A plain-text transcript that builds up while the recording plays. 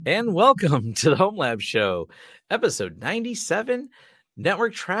And welcome to the Home Lab Show, episode 97,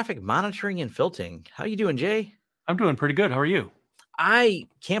 Network Traffic Monitoring and Filtering. How you doing, Jay? I'm doing pretty good. How are you? I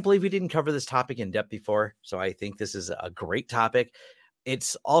can't believe we didn't cover this topic in depth before, so I think this is a great topic.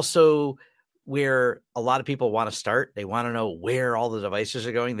 It's also where a lot of people want to start. They want to know where all the devices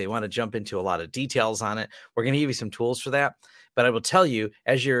are going. They want to jump into a lot of details on it. We're going to give you some tools for that. But I will tell you,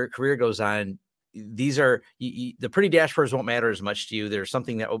 as your career goes on, these are the pretty dashboards won't matter as much to you. There's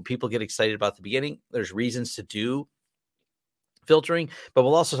something that people get excited about at the beginning. There's reasons to do filtering, but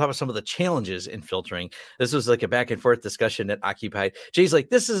we'll also talk about some of the challenges in filtering. This was like a back and forth discussion that occupied. Jay's like,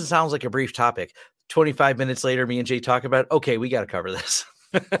 this sounds like a brief topic. 25 minutes later, me and Jay talk about, okay, we got to cover this.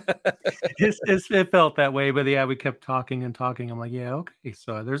 It felt that way, but yeah, we kept talking and talking. I'm like, yeah, okay.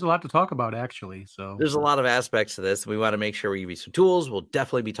 So there's a lot to talk about, actually. So there's a lot of aspects to this. We want to make sure we give you some tools. We'll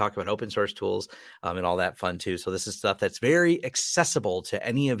definitely be talking about open source tools and all that fun too. So this is stuff that's very accessible to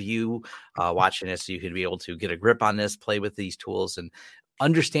any of you watching this. So you can be able to get a grip on this, play with these tools, and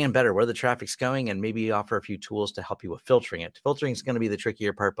understand better where the traffic's going, and maybe offer a few tools to help you with filtering it. Filtering is going to be the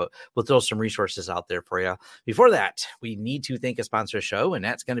trickier part, but we'll throw some resources out there for you. Before that, we need to thank a sponsor of the show, and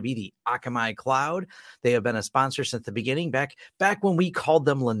that's going to be the Akamai Cloud. They have been a sponsor since the beginning. Back when we called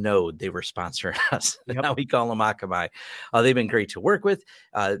them Linode, they were sponsoring us. Yep. Now we call them Akamai. They've been great to work with.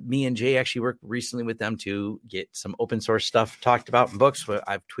 Me and Jay actually worked recently with them to get some open source stuff talked about in books.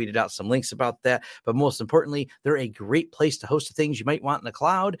 I've tweeted out some links about that, but most importantly, they're a great place to host the things you might want in the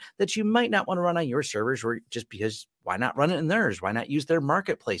cloud that you might not want to run on your servers, or just because why not run it in theirs? Why not use their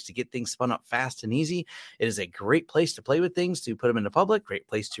marketplace to get things spun up fast and easy? It is a great place to play with things, to put them into public, great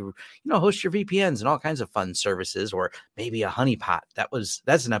place to, host your VPNs and all kinds of fun services, or maybe a honeypot.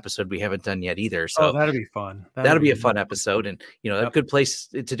 That's an episode we haven't done yet either. So that'd be fun. That'll be a fun episode. And, a good place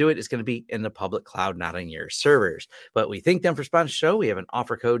to do it is going to be in the public cloud, not on your servers. But we thank them for sponsoring the show. We have an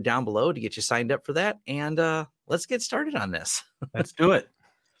offer code down below to get you signed up for that. And let's get started on this. Let's do it.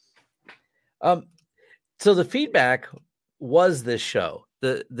 So the feedback was this show.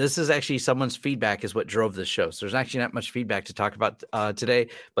 This is actually someone's feedback is what drove this show. So there's actually not much feedback to talk about today,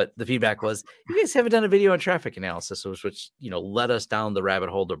 but the feedback was, you guys haven't done a video on traffic analysis, which led us down the rabbit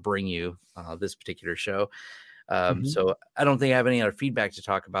hole to bring you this particular show. So I don't think I have any other feedback to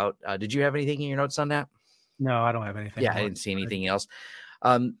talk about. Did you have anything in your notes on that? No, I don't have anything. Yeah, I didn't see anything else.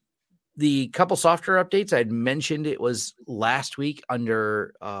 The couple software updates I'd mentioned, it was last week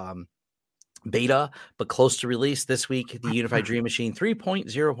under beta, but close to release. This week, the Unified Dream Machine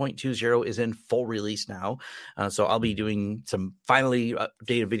 3.0.20 is in full release now. So I'll be doing some finally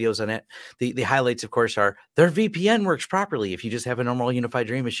updated videos on it. The highlights, of course, are their VPN works properly if you just have a normal Unified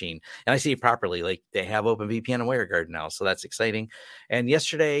Dream Machine. And I say properly, like they have OpenVPN and WireGuard now. So that's exciting. And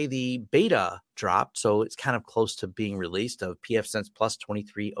yesterday, the beta dropped. So it's kind of close to being released of pfSense Plus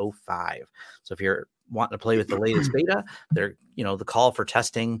 2305. So if you're wanting to play with the latest beta, they're, the call for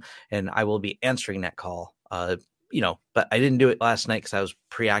testing, and I will be answering that call, but I didn't do it last night because I was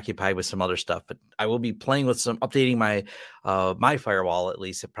preoccupied with some other stuff, but I will be playing with updating my, my firewall, at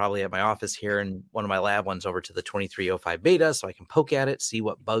least probably at my office here, and one of my lab ones over to the 2305 beta, so I can poke at it, see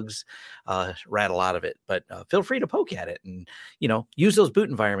what bugs rattle out of it, but feel free to poke at it and, use those boot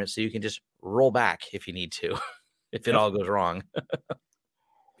environments so you can just roll back if you need to, if it all goes wrong.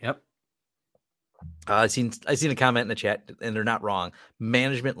 Yep. I seen a comment in the chat, and they're not wrong.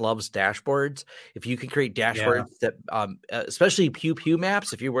 Management loves dashboards. If you can create dashboards that, especially pew pew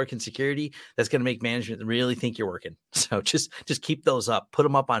maps, if you work in security, that's going to make management really think you're working. So just keep those up. Put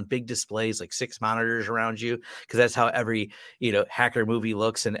them up on big displays, like 6 monitors around you, because that's how every hacker movie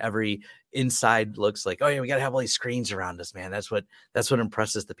looks, and every inside looks like. Oh yeah, we got to have all these screens around us, man. That's what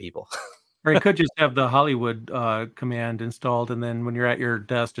impresses the people. Or you could just have the Hollywood command installed, and then when you're at your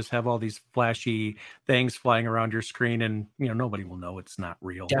desk, just have all these flashy things flying around your screen, and nobody will know it's not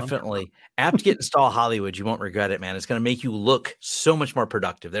real. Definitely. Apt-get install Hollywood. You won't regret it, man. It's going to make you look so much more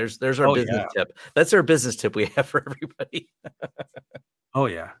productive. There's our business tip. That's our business tip we have for everybody. Oh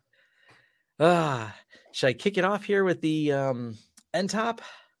yeah. Should I kick it off here with the NTOP?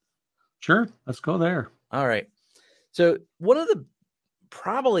 Sure. Let's go there. All right. So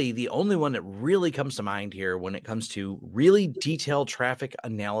probably the only one that really comes to mind here when it comes to really detailed traffic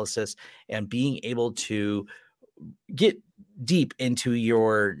analysis and being able to get deep into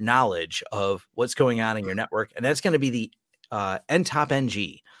your knowledge of what's going on in your network. And that's going to be the NTOP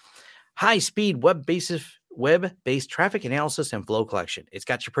NG, high-speed web-based traffic analysis and flow collection. It's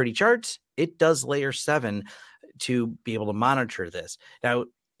got your pretty charts. It does layer 7 to be able to monitor this. Now,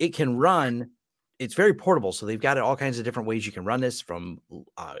 it can run. It's very portable, so they've got all kinds of different ways you can run this. From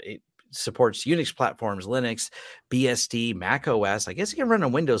supports Unix platforms, Linux, BSD, Mac OS. I guess you can run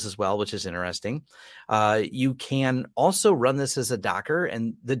on Windows as well, which is interesting. You can also run this as a Docker,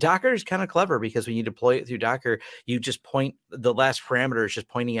 and the Docker is kind of clever because when you deploy it through Docker, you just point the last parameter is just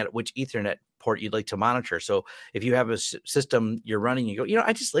pointing at which Ethernet port you'd like to monitor. So if you have a system you're running, you go,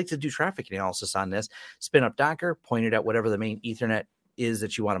 I just like to do traffic analysis on this, spin up Docker, point it at whatever the main Ethernet is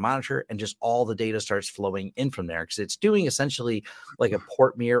that you want to monitor, and just all the data starts flowing in from there because it's doing essentially like a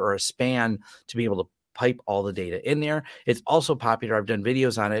port mirror or a span to be able to pipe all the data in there. It's also popular. I've done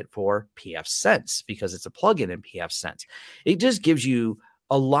videos on it for pfSense because it's a plugin in pfSense. It just gives you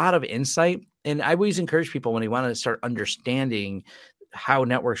a lot of insight. And I always encourage people when they want to start understanding how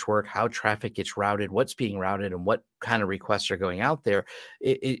networks work, how traffic gets routed, what's being routed, and what kind of requests are going out there.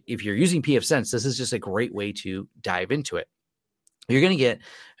 If you're using pfSense, this is just a great way to dive into it. You're going to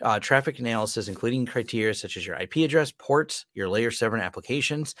get traffic analysis, including criteria such as your IP address, ports, your layer 7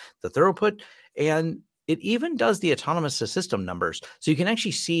 applications, the throughput, and it even does the autonomous system numbers. So you can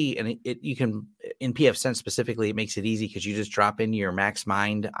actually see, and you can, in pfSense specifically, it makes it easy because you just drop in your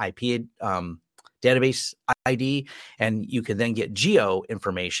MaxMind IP database ID, and you can then get geo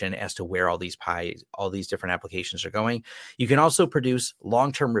information as to where all these different applications are going. You can also produce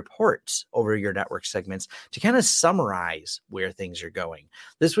long-term reports over your network segments to kind of summarize where things are going.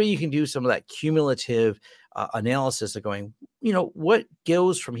 This way you can do some of that cumulative analysis of going, what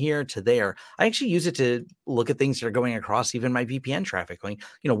goes from here to there. I actually use it to look at things that are going across even my VPN traffic, going,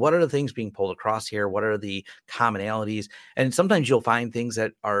 what are the things being pulled across here? What are the commonalities? And sometimes you'll find things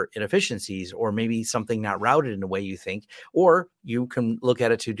that are inefficiencies, or maybe something not routed in the way you think, or you can look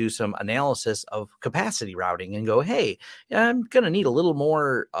at it to do some analysis of capacity routing and go, hey, I'm going to need a little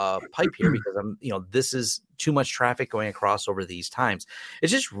more pipe here because this is too much traffic going across over these times.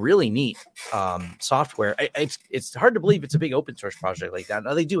 It's just really neat software. It's hard to believe it's a big open source project like that.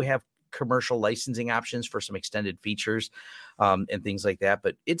 Now they do have commercial licensing options for some extended features and things like that,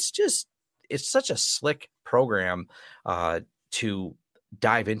 but it's such a slick program to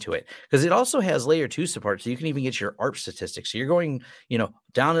dive into it, because it also has layer 2 support. So you can even get your ARP statistics. So you're going,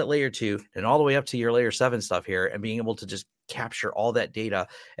 down at layer 2 and all the way up to your layer 7 stuff here, and being able to just capture all that data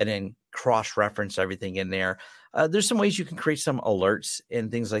and then cross-reference everything in there. There's some ways you can create some alerts and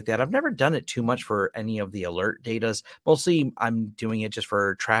things like that. I've never done it too much for any of the alert datas. Mostly I'm doing it just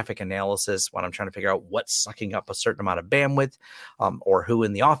for traffic analysis when I'm trying to figure out what's sucking up a certain amount of bandwidth, or who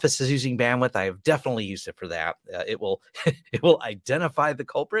in the office is using bandwidth. I have definitely used it for that. It will identify the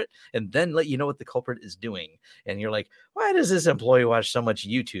culprit and then let you know what the culprit is doing. And you're like, why does this employee watch so much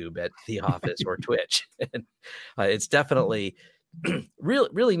YouTube at the office or Twitch? And it's definitely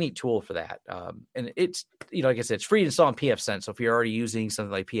really neat tool for that. And it's, like I said, it's free to install on pfSense. So if you're already using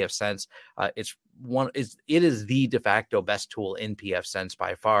something like pfSense, it is the de facto best tool in pfSense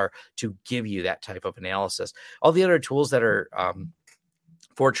by far to give you that type of analysis. All the other tools that are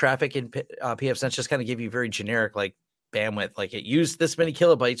for traffic in pfSense just kind of give you very generic, like bandwidth, like it used this many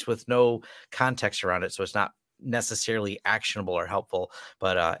kilobytes with no context around it. So it's not necessarily actionable or helpful,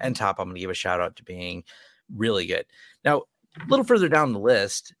 but NTOP, I'm going to give a shout out to being really good. Now, a little further down the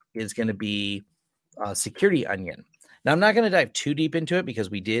list is going to be Security Onion. Now, I'm not going to dive too deep into it because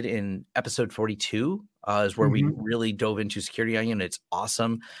we did in episode 42 is where we really dove into Security Onion. It's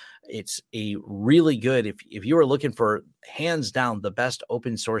awesome. It's a really good, if you are looking for hands down the best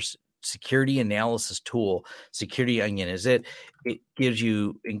open source security analysis tool, Security Onion is it. It gives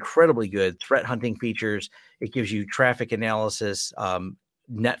you incredibly good threat hunting features. It gives you traffic analysis,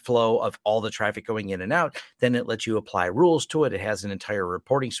 net flow of all the traffic going in and out. Then it lets you apply rules to it. It has an entire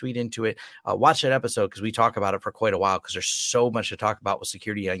reporting suite into it. Watch that episode because we talk about it for quite a while, because there's so much to talk about with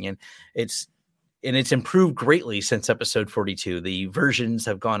Security Onion. It's improved greatly since episode 42. The versions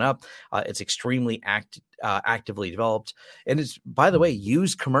have gone up. It's extremely actively developed. And it's, by the way,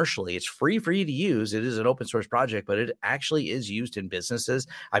 used commercially. It's free for you to use. It is an open source project, but it actually is used in businesses.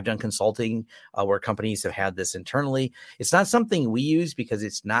 I've done consulting where companies have had this internally. It's not something we use because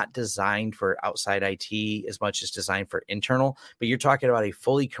it's not designed for outside IT as much as designed for internal. But you're talking about a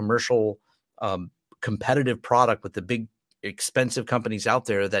fully commercial, competitive product with the big expensive companies out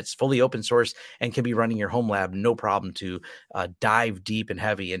there that's fully open source and can be running your home lab, no problem, to dive deep and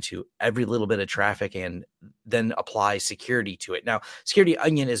heavy into every little bit of traffic and then apply security to it. Now, Security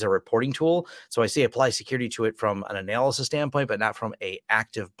Onion is a reporting tool. So I say apply security to it from an analysis standpoint, but not from a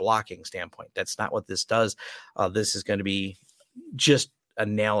active blocking standpoint. That's not what this does. This is going to be just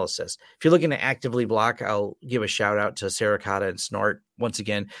analysis. If you're looking to actively block, I'll give a shout out to Sarah Cotta and Snort. Once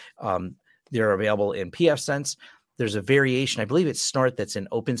again, they're available in pfSense. there's a variation. I believe it's Snort that's in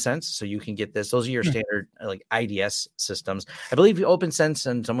OpenSense, so you can get this. Those are your standard like IDS systems. I believe OpenSense,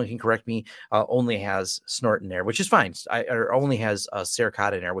 and someone can correct me, only has Snort in there, which is fine. Or only has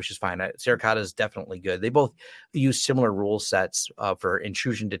Suricata in there, which is fine. Suricata is definitely good. They both use similar rule sets for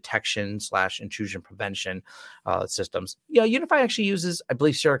intrusion detection / intrusion prevention systems. Yeah, Unify actually uses, I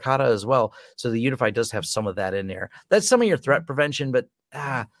believe, Suricata as well. So the Unify does have some of that in there. That's some of your threat prevention, but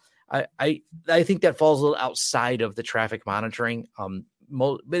I think that falls a little outside of the traffic monitoring.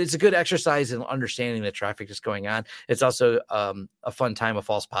 But it's a good exercise in understanding the traffic that's going on. It's also a fun time of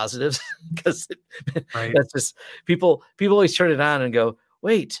false positives because that's just people always turn it on and go,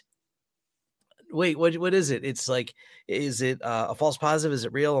 wait, what is it? It's like, is it a false positive? Is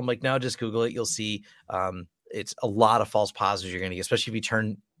it real? I'm like, no, just Google it. You'll see it's a lot of false positives you're going to get, especially if you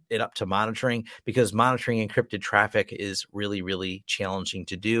turn it up to monitoring, because monitoring encrypted traffic is really, really challenging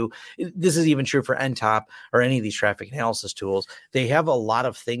to do. This is even true for NTOP or any of these traffic analysis tools. They have a lot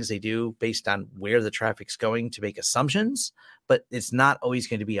of things they do based on where the traffic's going to make assumptions, but it's not always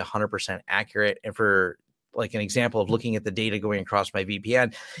going to be 100% accurate. And for like an example of looking at the data going across my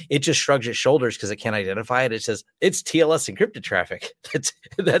VPN, it just shrugs its shoulders because it can't identify it. It says it's TLS encrypted traffic.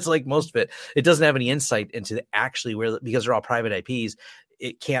 That's like most of it. It doesn't have any insight into actually where, because they're all private IPs,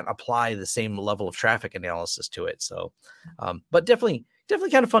 it can't apply the same level of traffic analysis to it. So, but definitely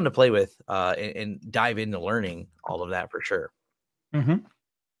kind of fun to play with and dive into learning all of that for sure. Mm-hmm.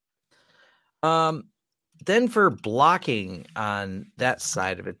 Then for blocking on that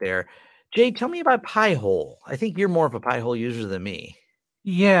side of it there, Jay, tell me about Pi-hole. I think you're more of a Pi-hole user than me.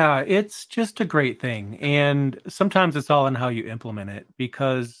 Yeah, it's just a great thing. And sometimes it's all in how you implement it,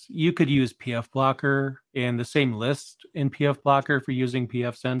 because you could use PF Blocker and the same list in PF Blocker for using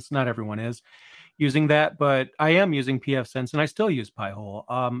pfSense. Not everyone is using that, but I am using pfSense and I still use Pi-hole.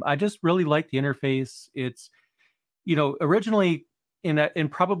 I just really like the interface. It's, originally in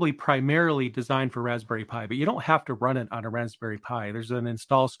probably primarily designed for Raspberry Pi, but you don't have to run it on a Raspberry Pi. There's an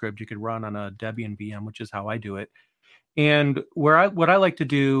install script you could run on a Debian VM, which is how I do it. And what I like to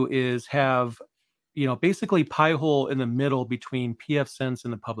do is have, basically Pi-hole in the middle between pfSense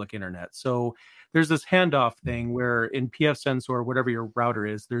and the public internet. So there's this handoff thing where in pfSense or whatever your router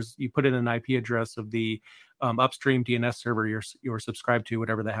is, you put in an IP address of the upstream DNS server you're subscribed to,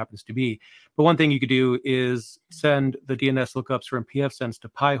 whatever that happens to be. But one thing you could do is send the DNS lookups from pfSense to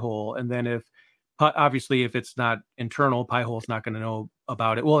Pi-hole, and then obviously, if it's not internal, Pi-hole is not going to know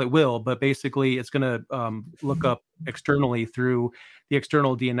about it. Well, it will, but basically it's going to look up externally through the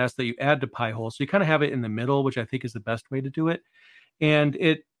external DNS that you add to Pi-hole. So you kind of have it in the middle, which I think is the best way to do it. And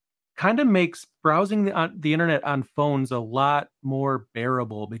it kind of makes browsing the internet on phones a lot more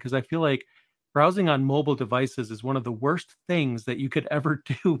bearable, because I feel like browsing on mobile devices is one of the worst things that you could ever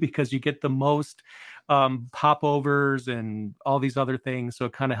do, because you get the most popovers and all these other things. So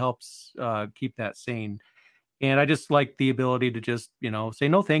it kind of helps keep that sane. And I just like the ability to just, say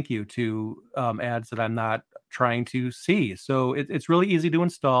no thank you to ads that I'm not trying to see. So it's really easy to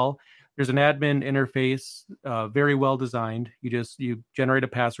install. There's an admin interface, very well designed. You generate a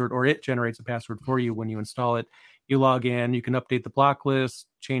password, or it generates a password for you when you install it. You log in, you can update the block list,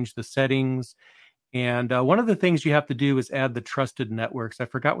 change the settings. And one of the things you have to do is add the trusted networks. I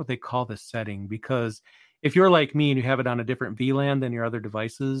forgot what they call this setting, because if you're like me and you have it on a different VLAN than your other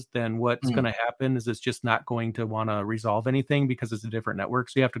devices, then what's going to happen is it's just not going to want to resolve anything because it's a different network.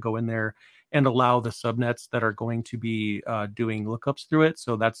 So you have to go in there and allow the subnets that are going to be doing lookups through it.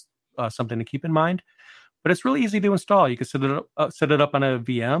 So that's something to keep in mind. But it's really easy to install. You can set it up on a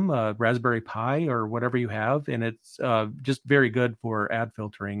VM, a Raspberry Pi, or whatever you have, and it's just very good for ad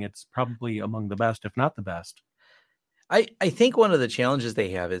filtering. It's probably among the best, if not the best. I think one of the challenges they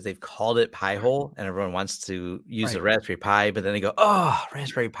have is they've called it Pi-hole, and everyone wants to use the Raspberry Pi, but then they go, oh,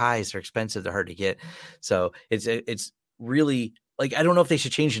 Raspberry Pis are expensive, they're hard to get. So it's really, like, I don't know if they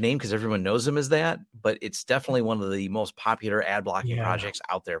should change the name because everyone knows them as that, but it's definitely one of the most popular ad blocking projects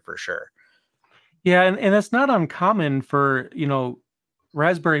out there for sure. Yeah, and it's not uncommon for,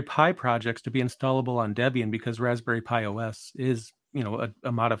 Raspberry Pi projects to be installable on Debian, because Raspberry Pi OS is,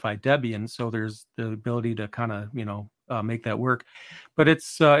 a modified Debian. So there's the ability to kind of, make that work. But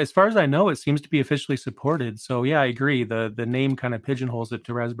it's, as far as I know, it seems to be officially supported. So yeah, I agree. The name kind of pigeonholes it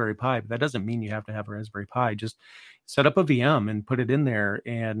to Raspberry Pi, but that doesn't mean you have to have a Raspberry Pi. Just set up a VM and put it in there.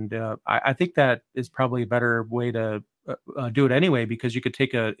 And I think that is probably a better way to do it anyway, because you could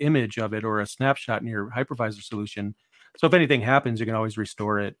take an image of it or a snapshot in your hypervisor solution. So if anything happens, you can always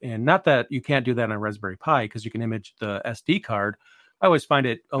restore it. And not that you can't do that on a Raspberry Pi, because you can image the SD card, I always find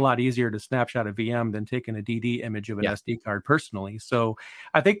it a lot easier to snapshot a VM than taking a DD image of an SD card personally. So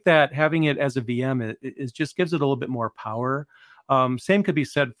I think that having it as a VM is just gives it a little bit more power. Same could be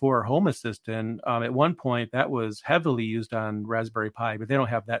said for Home Assistant. At one point, that was heavily used on Raspberry Pi, but they don't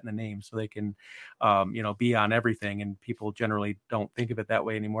have that in the name, so they can, be on everything. And people generally don't think of it that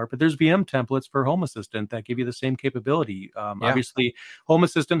way anymore. But there's VM templates for Home Assistant that give you the same capability. Obviously, Home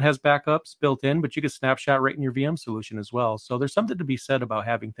Assistant has backups built in, but you can snapshot right in your VM solution as well. So there's something to be said about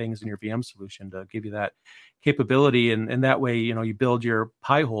having things in your VM solution to give you that capability, and that way, you build your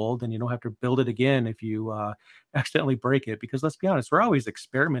Pi-hole, and you don't have to build it again if you accidentally break it, because let's be honest, we're always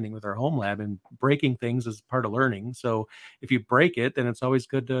experimenting with our home lab, and breaking things is part of learning. So if you break it, then it's always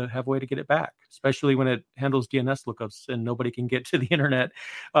good to have a way to get it back, especially when it handles DNS lookups and nobody can get to the internet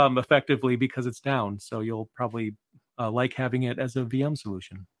effectively because it's down. So you'll probably like having it as a VM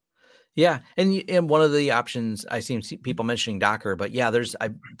solution. Yeah, and one of the options I see people mentioning Docker, but yeah, I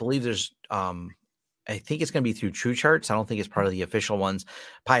believe there's I think it's going to be through TrueCharts. I don't think it's part of the official ones.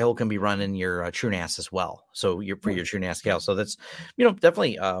 Pi-hole can be run in your TrueNAS as well. So for your TrueNAS scale. So that's,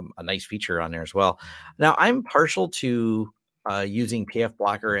 definitely a nice feature on there as well. Now I'm partial to using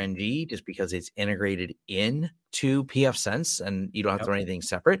pfBlocker NG just because it's integrated into pfSense and you don't have to run anything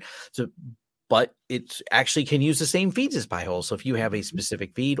separate. So, but it actually can use the same feeds as Pi-hole. So if you have a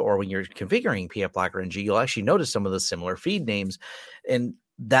specific feed, or when you're configuring pfBlocker NG, you'll actually notice some of the similar feed names, and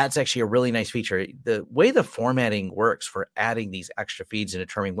that's actually a really nice feature. The way the formatting works for adding these extra feeds and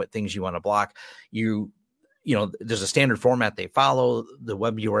determining what things you want to block, there's a standard format they follow, the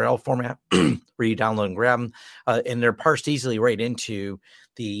web URL format where you download and grab them, and they're parsed easily right into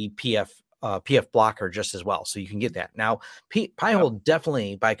the pfBlocker just as well. So you can get that. Now, Pi-hole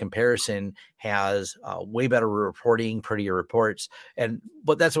definitely, by comparison, has way better reporting, prettier reports.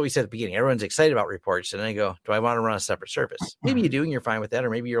 But that's what we said at the beginning. Everyone's excited about reports. And then I go, do I want to run a separate service? Maybe you do and you're fine with that.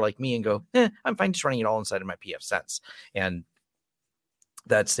 Or maybe you're like me and go, I'm fine just running it all inside of my pfSense. And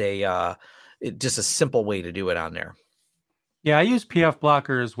that's just a simple way to do it on there. Yeah, I use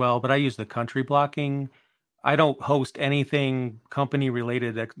pfBlocker as well, but I use the country blocking. I don't host anything company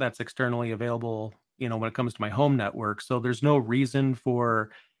related that's externally available, when it comes to my home network. So there's no reason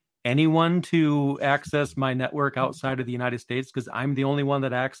for anyone to access my network outside of the United States, because I'm the only one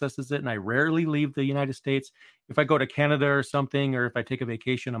that accesses it, and I rarely leave the United States. If I go to Canada or something, or if I take a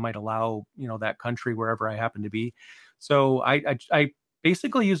vacation, I might allow, that country wherever I happen to be. So I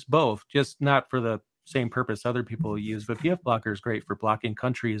basically use both, just not for the same purpose other people use. But pfBlocker is great for blocking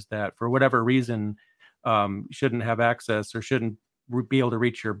countries that, for whatever reason, shouldn't have access or shouldn't be able to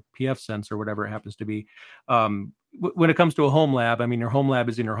reach your pfSense or whatever it happens to be. When it comes to a home lab, I mean, your home lab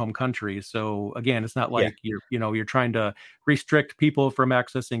is in your home country. So again, it's not like you're trying to restrict people from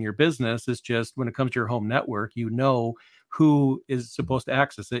accessing your business. It's just when it comes to your home network, who is supposed to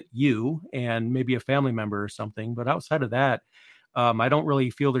access it, you and maybe a family member or something. But outside of that, I don't really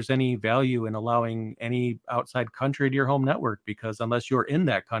feel there's any value in allowing any outside country to your home network, because unless you're in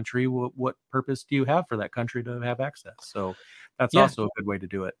that country, what purpose do you have for that country to have access? So that's also a good way to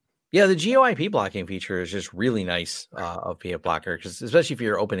do it. Yeah, the GeoIP blocking feature is just really nice of pfBlocker, because especially if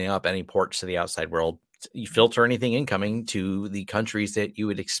you're opening up any ports to the outside world, you filter anything incoming to the countries that you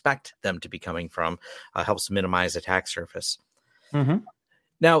would expect them to be coming from, helps minimize attack surface. Mm-hmm.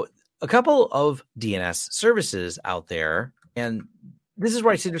 Now, a couple of DNS services out there, and this is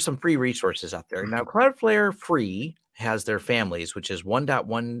where I see there's some free resources out there. Now, Cloudflare Free has their families, which is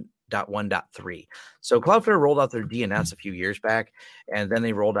 1.1.1.3. So Cloudflare rolled out their DNS a few years back, and then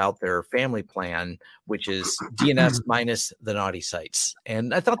they rolled out their family plan, which is DNS minus the naughty sites.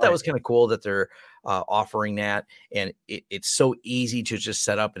 And I thought that was kind of cool that they're offering that. And it's so easy to just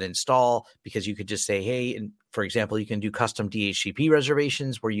set up and install, because you could just say, hey, and for example, you can do custom DHCP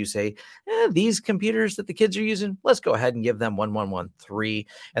reservations where you say, these computers that the kids are using, let's go ahead and give them 1.1.1.3.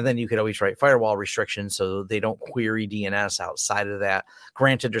 And then you could always write firewall restrictions so they don't query DNS outside of that.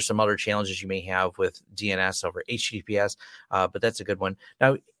 Granted, there's some other challenges you may have with DNS over HTTPS, but that's a good one.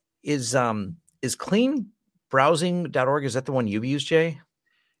 Now, is cleanbrowsing.org, is that the one you've used, Jay?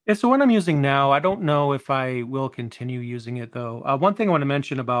 It's the one I'm using now. I don't know if I will continue using it, though. One thing I want to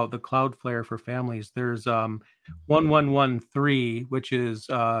mention about the Cloudflare for families, there's 1.1.1.3, which is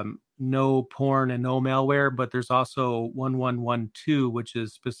no porn and no malware, but there's also 1.1.1.2, which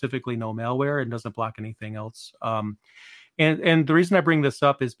is specifically no malware and doesn't block anything else. And the reason I bring this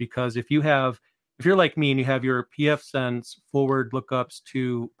up is because if you're like me and you have your pfSense forward lookups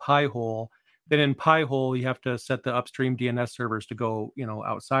to Pi-hole, then in Pi-hole, you have to set the upstream DNS servers to go,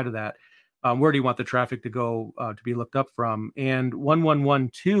 outside of that. where do you want the traffic to go to be looked up from? And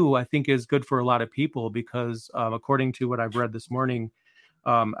 1112, I think, is good for a lot of people because according to what I've read this morning,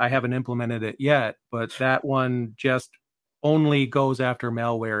 I haven't implemented it yet, but that one just only goes after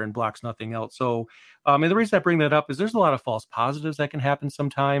malware and blocks nothing else. So, and the reason I bring that up is there's a lot of false positives that can happen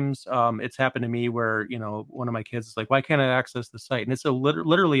sometimes. It's happened to me where, one of my kids is like, why can't I access the site? And it's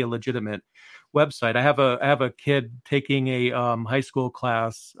literally a legitimate website. I have a kid taking a high school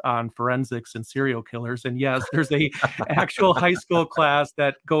class on forensics and serial killers. And yes, there's a actual high school class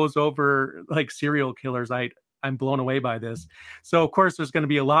that goes over like serial killers. I'm blown away by this. So of course, there's going to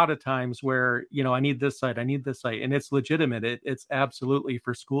be a lot of times where, I need this site, and it's legitimate. It's absolutely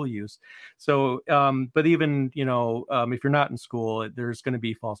for school use. So, but even, if you're not in school, there's going to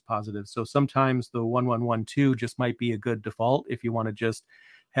be false positives. So sometimes the 1112 just might be a good default if you want to just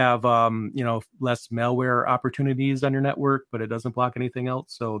have, less malware opportunities on your network, but it doesn't block anything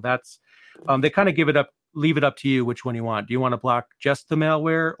else. So that's, they kind of leave it up to you which one you want. Do you want to block just the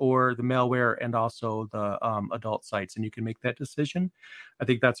malware or the malware and also the adult sites? And you can make that decision. I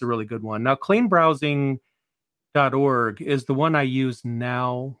think that's a really good one. Now, cleanbrowsing.org is the one I use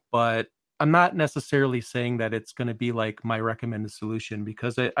now, but I'm not necessarily saying that it's going to be like my recommended solution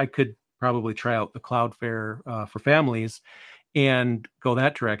because I could probably try out the Cloudflare for families and go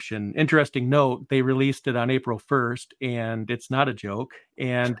that direction. Interesting note, they released it on April 1st, and it's not a joke.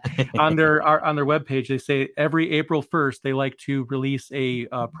 And on their webpage, they say every April 1st, they like to release a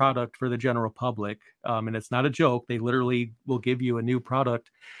product for the general public. And it's not a joke. They literally will give you a new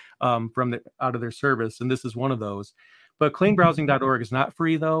product out of their service. And this is one of those. But cleanbrowsing.org is not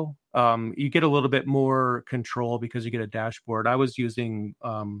free, though. You get a little bit more control because you get a dashboard. I was using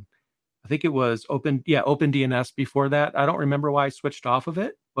I think it was OpenDNS before that. I don't remember why I switched off of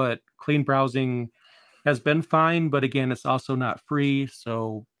it, but clean browsing has been fine. But again, it's also not free.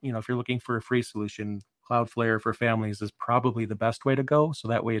 So, if you're looking for a free solution, Cloudflare for families is probably the best way to go. So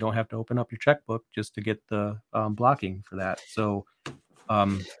that way you don't have to open up your checkbook just to get the blocking for that. So,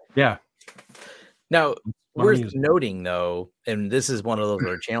 yeah. Now, worth noting, though, and this is one of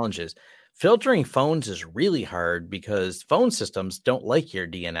those challenges, filtering phones is really hard because phone systems don't like your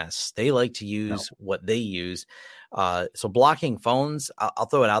DNS. They like to use what they use. So blocking phones, I'll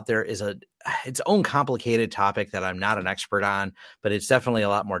throw it out there, is its own complicated topic that I'm not an expert on, but it's definitely a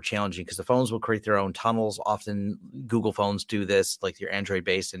lot more challenging because the phones will create their own tunnels. Often Google phones do this, like your Android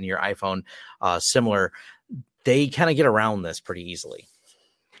based and your iPhone similar. They kind of get around this pretty easily.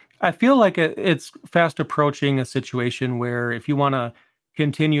 I feel like it's fast approaching a situation where if you want to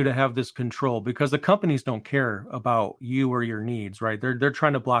continue to have this control, because the companies don't care about you or your needs, right? They're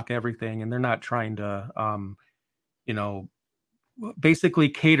trying to block everything, and they're not trying to, basically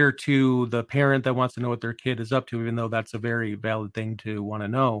cater to the parent that wants to know what their kid is up to, even though that's a very valid thing to want to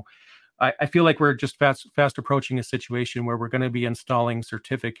know. I feel like we're just fast approaching a situation where we're going to be installing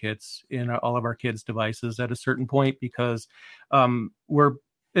certificates in all of our kids' devices at a certain point because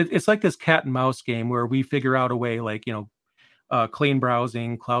it's like this cat and mouse game where we figure out a way, like, clean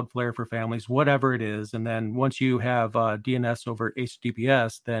browsing, Cloudflare for families, whatever it is. And then once you have DNS over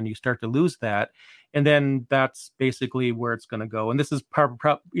HTTPS, then you start to lose that. And then that's basically where it's going to go. And this is how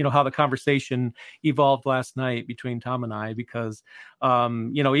the conversation evolved last night between Tom and I, because,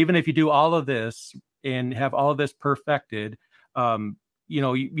 even if you do all of this and have all of this perfected,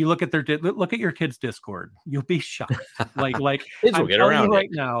 you look at look at your kids' Discord. You'll be shocked. Like I'm telling you right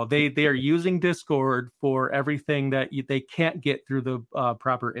now, they are using Discord for everything that they can't get through the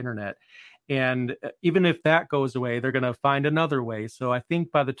proper internet. And even if that goes away, they're going to find another way. So I think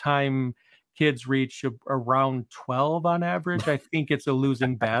by the time kids reach around 12 on average, I think it's a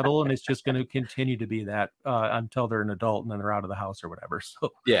losing battle, and it's just going to continue to be that until they're an adult and then they're out of the house or whatever. So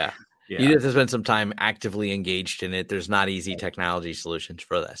yeah. You have to spend some time actively engaged in it. There's not easy technology solutions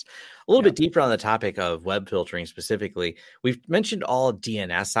for this. A little bit deeper on the topic of web filtering specifically, we've mentioned all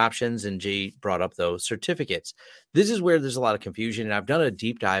DNS options, and Jay brought up those certificates. This is where there's a lot of confusion, and I've done a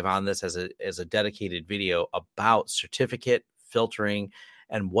deep dive on this as a dedicated video about certificate filtering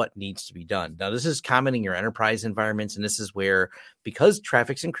and what needs to be done. Now, this is common in your enterprise environments, and this is where, because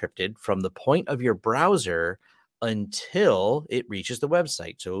traffic's encrypted from the point of your browser until it reaches the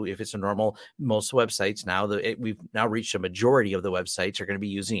website. So if it's most websites now, we've now reached a majority of the websites are going to be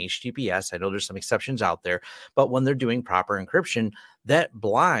using HTTPS. I know there's some exceptions out there, but when they're doing proper encryption, that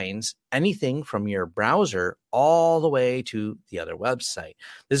blinds anything from your browser all the way to the other website.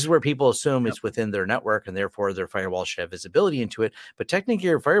 This is where people assume it's within their network and therefore their firewall should have visibility into it. But technically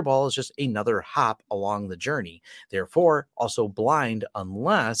your firewall is just another hop along the journey. Therefore, also blind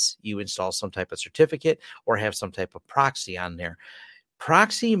unless you install some type of certificate or have some type of proxy on there.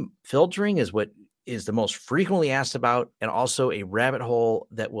 proxy filtering is what is the most frequently asked about, and also a rabbit hole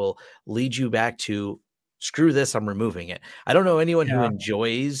that will lead you back to screw this, I'm removing it. I don't know anyone who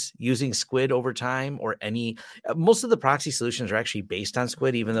enjoys using Squid over time, or any, most of the proxy solutions are actually based on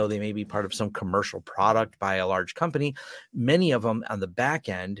Squid, even though they may be part of some commercial product by a large company. Many of them on the back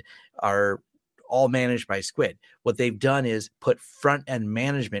end are all managed by Squid. What they've done is put front end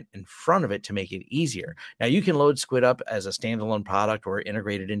management in front of it to make it easier. Now you can load Squid up as a standalone product or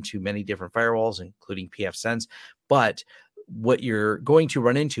integrate it into many different firewalls, including pfSense, but what you're going to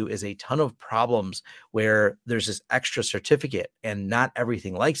run into is a ton of problems where there's this extra certificate and not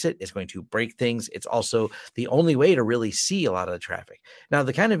everything likes it. It's going to break things. It's also the only way to really see a lot of the traffic. Now,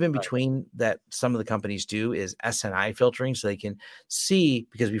 the kind of in between that some of the companies do is SNI filtering, so they can see,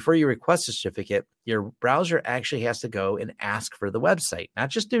 because before you request a certificate, your browser actually has to go and ask for the website, not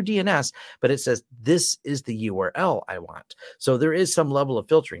just their DNS, but it says, this is the URL I want. So there is some level of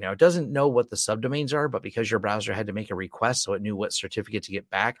filtering. Now, it doesn't know what the subdomains are, but because your browser had to make a request, so it knew what certificate to get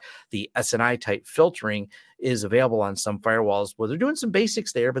back, the SNI type filtering is available on some firewalls where they're doing some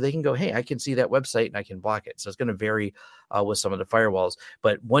basics there, but they can go, hey, I can see that website and I can block it. So it's going to vary with some of the firewalls.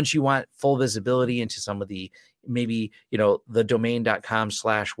 But once you want full visibility into some of the, maybe, the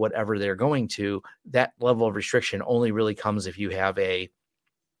domain.com/whatever they're going to, that level of restriction only really comes if you have a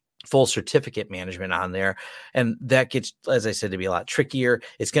full certificate management on there. And that gets, as I said, to be a lot trickier.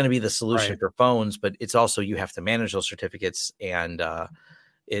 It's going to be the solution for phones, but it's also, you have to manage those certificates, and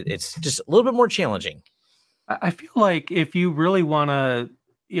it's just a little bit more challenging. I feel like if you really want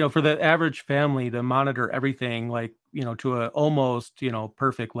to, for the average family to monitor everything, like, to a almost,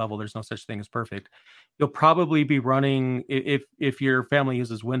 perfect level, there's no such thing as perfect. You'll probably be running, if your family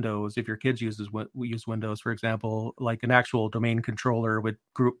uses Windows, if your kids use Windows, for example, like an actual domain controller with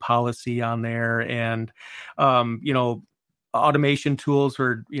group policy on there, and, automation tools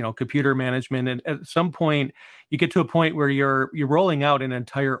for, computer management. And at some point you get to a point where you're rolling out an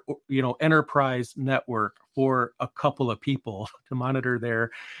entire, enterprise network for a couple of people to monitor their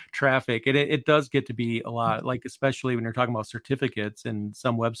traffic. And it does get to be a lot, like, especially when you're talking about certificates, and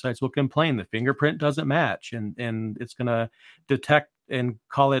some websites will complain the fingerprint doesn't match, and it's going to detect and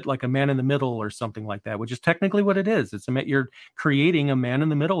call it like a man in the middle or something like that, which is technically what it is. You're creating a man in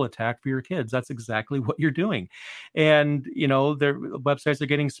the middle attack for your kids. That's exactly what you're doing. And, their websites are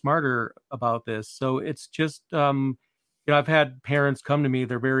getting smarter about this. So it's just, I've had parents come to me,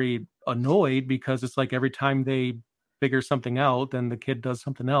 they're very annoyed because it's like every time they figure something out, then the kid does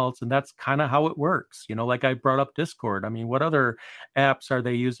something else. And that's kind of how it works. Like I brought up Discord. I mean, what other apps are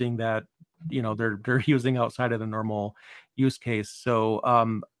they using that, they're using outside of the normal use case?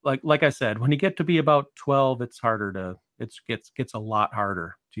 So like I said, when you get to be about 12, it's harder gets a lot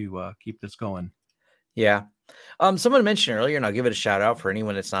harder to keep this going. Yeah. Someone mentioned earlier, and I'll give it a shout out for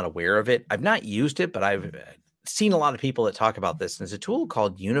anyone that's not aware of it. I've not used it, but I've seen a lot of people that talk about this. And it's a tool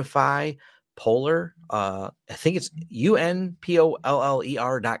called Unify Polar. I think it's unpoller.com.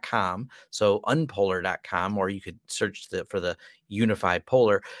 So unpolar.com, or you could search for the Unify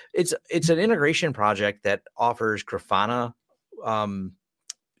Polar. It's an integration project that offers Grafana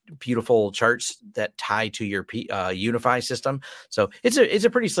beautiful charts that tie to your Unify system. So it's a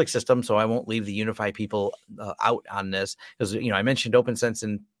pretty slick system. So I won't leave the Unify people out on this, because I mentioned OpenSense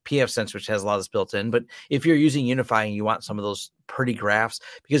and pfSense, which has a lot of this built in. But if you're using Unify and you want some of those pretty graphs,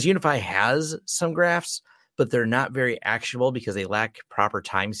 because Unify has some graphs, but they're not very actionable because they lack proper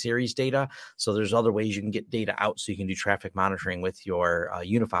time series data. So there's other ways you can get data out, so you can do traffic monitoring with your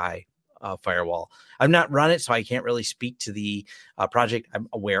Unify firewall. I've not run it, so I can't really speak to the project. I'm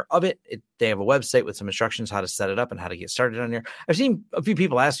aware of it. They have a website with some instructions how to set it up and how to get started on there. I've seen a few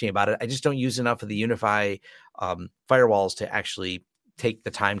people ask me about it. I just don't use enough of the Unify firewalls to actually take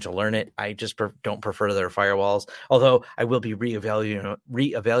the time to learn it. I just don't prefer their firewalls, although I will be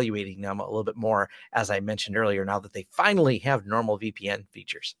reevaluating them a little bit more, as I mentioned earlier, now that they finally have normal VPN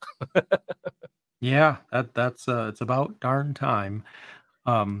features. Yeah, that's it's about darn time.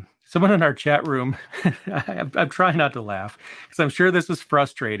 Someone in our chat room, I'm trying not to laugh because I'm sure this is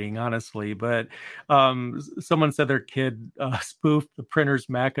frustrating, honestly, but someone said their kid spoofed the printer's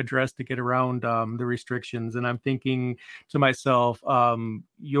MAC address to get around the restrictions. And I'm thinking to myself,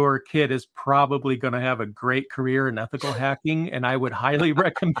 your kid is probably going to have a great career in ethical hacking. And I would highly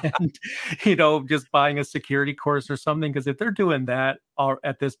recommend, just buying a security course or something, because if they're doing that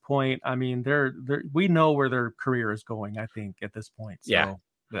at this point, I mean, we know where their career is going, I think, at this point. So. Yeah.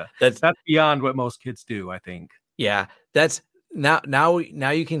 Yeah, that's beyond what most kids do, I think. Yeah, that's now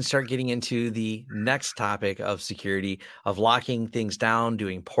you can start getting into the next topic of security, of locking things down,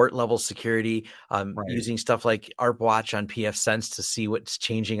 doing port level security, Right. using stuff like ARPWatch on pfSense to see what's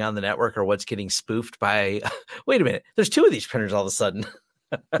changing on the network or what's getting spoofed by. Wait a minute, there's 2 of these printers all of a sudden.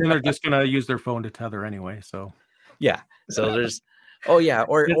 And they're just going to use their phone to tether anyway. So yeah, so there's or it's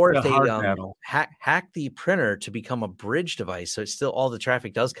if a they hard battle. hack the printer to become a bridge device, so it's still all the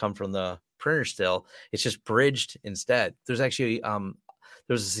traffic does come from the printer still, it's just bridged instead. There's actually there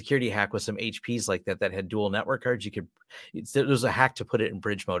was a security hack with some HPs like that had dual network cards. There was a hack to put it in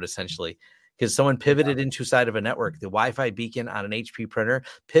bridge mode essentially, because someone pivoted into side of a network. The Wi-Fi beacon on an HP printer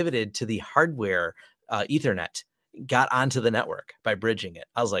pivoted to the hardware Ethernet, got onto the network by bridging it.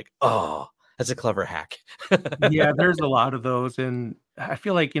 I was like, oh, that's a clever hack. Yeah, there's a lot of those. And I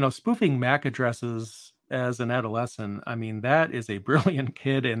feel like, spoofing MAC addresses as an adolescent, I mean, that is a brilliant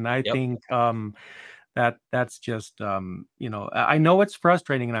kid. And I Yep. think that's just, I know it's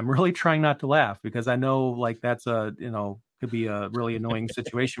frustrating, and I'm really trying not to laugh because I know like that's could be a really annoying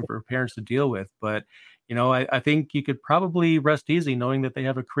situation for parents to deal with. But, I think you could probably rest easy knowing that they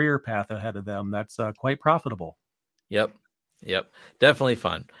have a career path ahead of them that's quite profitable. Yep. Definitely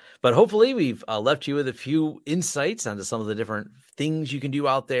fun. But hopefully we've left you with a few insights onto some of the different things you can do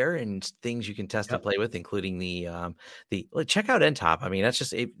out there and things you can test and play with, including check out NTOP. I mean, that's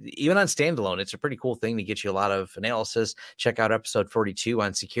just even on standalone, it's a pretty cool thing to get you a lot of analysis. Check out episode 42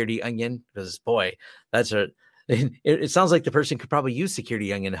 on Security Onion, because boy, it sounds like the person could probably use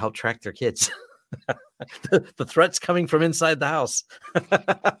Security Onion to help track their kids. the threats coming from inside the house.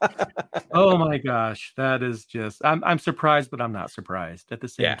 Oh my gosh, that is just I'm surprised, but I'm not surprised at the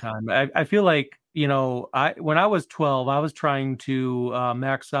same time. I feel like, when I was 12, I was trying to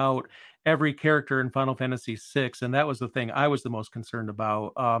max out every character in Final Fantasy VI, and that was the thing I was the most concerned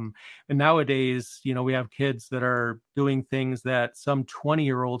about. And nowadays, we have kids that are doing things that some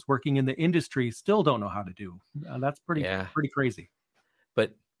 20-year-olds working in the industry still don't know how to do. That's pretty crazy.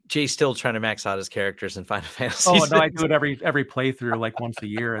 But Jay's still trying to max out his characters in Final Fantasy. Oh no, I do it every playthrough, like once a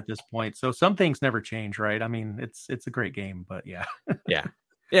year at this point. So some things never change, right? I mean, it's a great game, but yeah.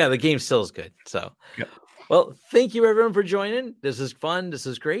 yeah, the game still is good. So, Well, thank you everyone for joining. This is fun. This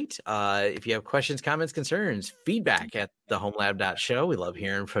is great. If you have questions, comments, concerns, feedback at thehomelab.show. We love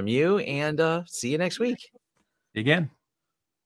hearing from you, and see you next week. Again.